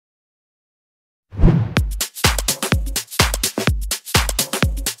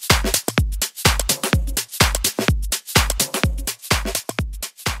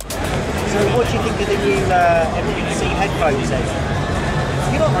at the new MPC headphones then?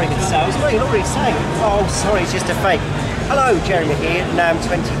 You're not very good at sales, no, you're not really saying. Oh, sorry, it's just a fake. Hello, Jeremy here, NAMM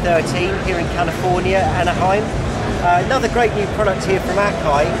 2013, here in California, Anaheim. Another great new product here from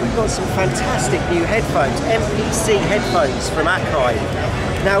Akai. We've got some fantastic new headphones, MPC headphones from Akai.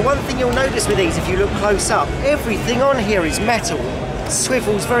 Now, one thing you'll notice with these, if you look close up, everything on here is metal.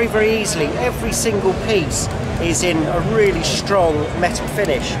 Swivels very, very easily. Every single piece is in a really strong metal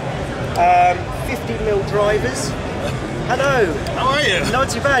finish. 50mm drivers. Hello. How are you? Not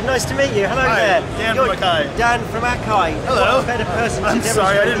too bad. Nice to meet you. Hello. Hi, there. Dan from Akai. Dan from Akai. Hello. What a better person I'm to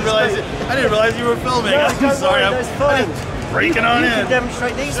sorry. I demonstrate didn't realize you were filming. No, I'm sorry. Worry, that's fine. Breaking on in. You can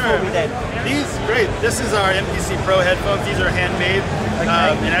demonstrate these Sure. for me then. These, great. This is our MPC Pro headphones. These are handmade. Okay.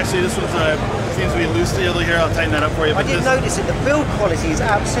 And actually, this one's seems to be loose steel here. I'll tighten that up for you. I did notice that the build quality is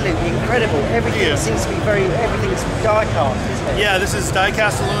absolutely incredible. Everything seems to be everything's die cast, isn't it? Yeah, this is die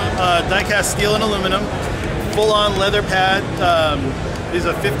cast steel and aluminum, full-on leather pad. These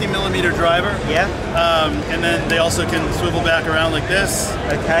are a 50mm driver. Yeah. And then they also can swivel back around like this.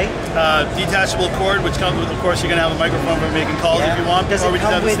 Okay. Detachable cord, which comes with, of course, you're going to have a microphone for making calls if you want. Does it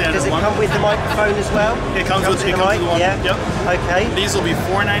come with the microphone as well? It comes with the one. Yeah. Yep. Okay. These will be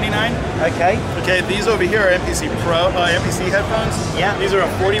 $4.99. Okay. Okay. These over here are MPC Pro, MPC headphones. Yeah. These are a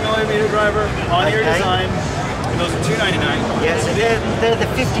 40mm driver on ear design. And those are $2.99. Yeah, so they're the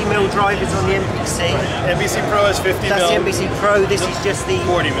 50mm drivers on the MPC. MPC Pro is 50mm. That's the MPC Pro. This is just the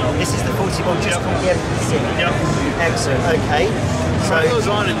 40mm. This is the 40mm, just called the MPC. Yep. Excellent. Okay. Try those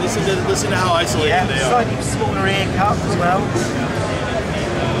on and listen to how isolated they are. Slightly smaller ear cup as well.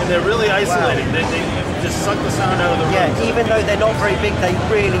 And they're really isolating. Wow. They just suck the sound out of the room. Yeah, even though they're not very big, they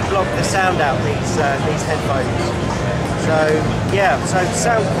really block the sound out. These headphones. So yeah, so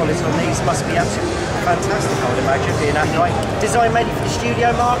sound quality on these must be absolutely fantastic, I would imagine, being Akai. Designed mainly for the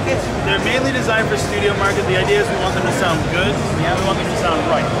studio market? They're mainly designed for studio market. The idea is we want them to sound good. Yeah. We want them to sound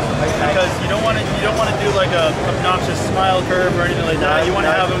right. Okay. Because you don't want to do like a obnoxious smile curve or anything like that. You want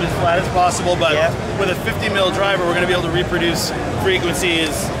to have them as flat as possible, but with a 50mm driver, we're going to be able to reproduce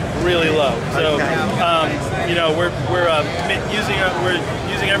frequencies really low. So you know, we're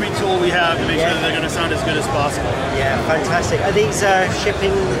using every tool we have to make sure that they're going to sound as good as possible. Yeah, fantastic. Are these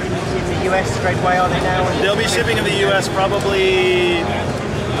shipping in the US straight away, are they now? They'll be shipping in the US probably,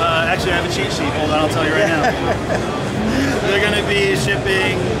 actually I have a cheat sheet, hold on, I'll tell you right now. They're going to be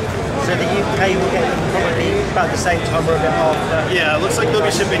shipping... So the UK will get them probably about the same time or a bit after? Yeah, it looks like they'll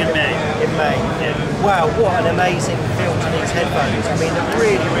be shipping in May. In May. Yeah. Wow, what an amazing feel to these headphones. I mean, they're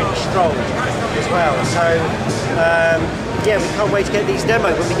really, really strong as well. So, yeah, we can't wait to get these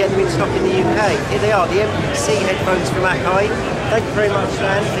demoed when we get them in stock in the UK. Here they are, the MPC headphones from Akai. Thank you very much,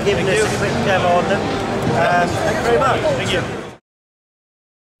 Dan, for giving us a quick demo on them. Thank you very much. Thank you.